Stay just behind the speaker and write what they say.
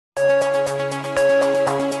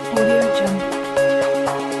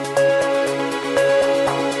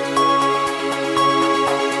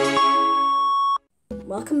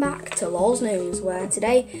welcome back to Law's News, where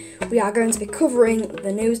today we are going to be covering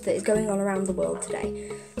the news that is going on around the world today.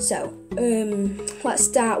 So, let's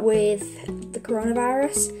start with the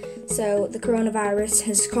coronavirus. So, the coronavirus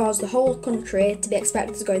has caused the whole country to be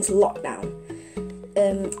expected to go into lockdown.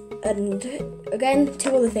 And again,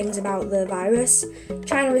 two other things about the virus.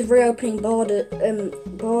 China is reopening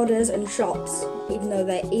borders and shops, even though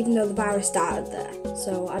the virus started there.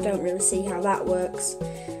 So I don't really see how that works.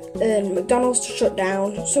 McDonald's shut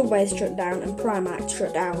down, Subway's shut down, and Primark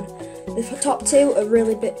shut down. The top two are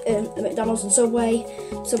really big, McDonald's and Subway.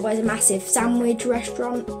 Subway's a massive sandwich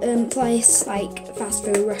restaurant place, like fast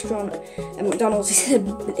food restaurant, and McDonald's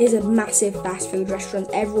is a massive fast food restaurant.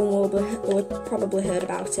 Everyone will have probably heard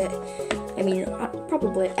about it. I mean,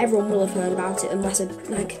 probably everyone will have heard about it, unless a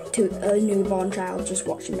newborn child just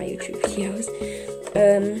watching my YouTube videos.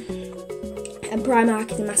 And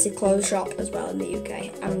Primark is a massive clothes shop as well in the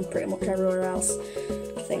UK, and pretty much everywhere else,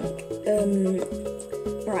 I think.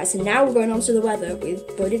 Alright, so now we're going on to the weather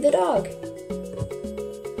with Buddy the dog.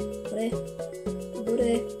 Buddy.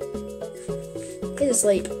 He's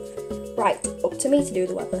asleep. Right, up to me to do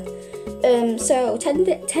the weather. So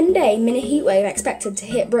 10-day mini heatwave expected to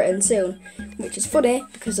hit Britain soon, which is funny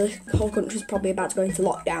because the whole country's probably about to go into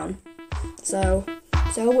lockdown. So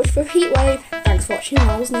watch for heatwave. Thanks for watching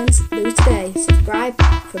Law's News today. Subscribe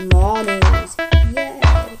for more news. Yeah.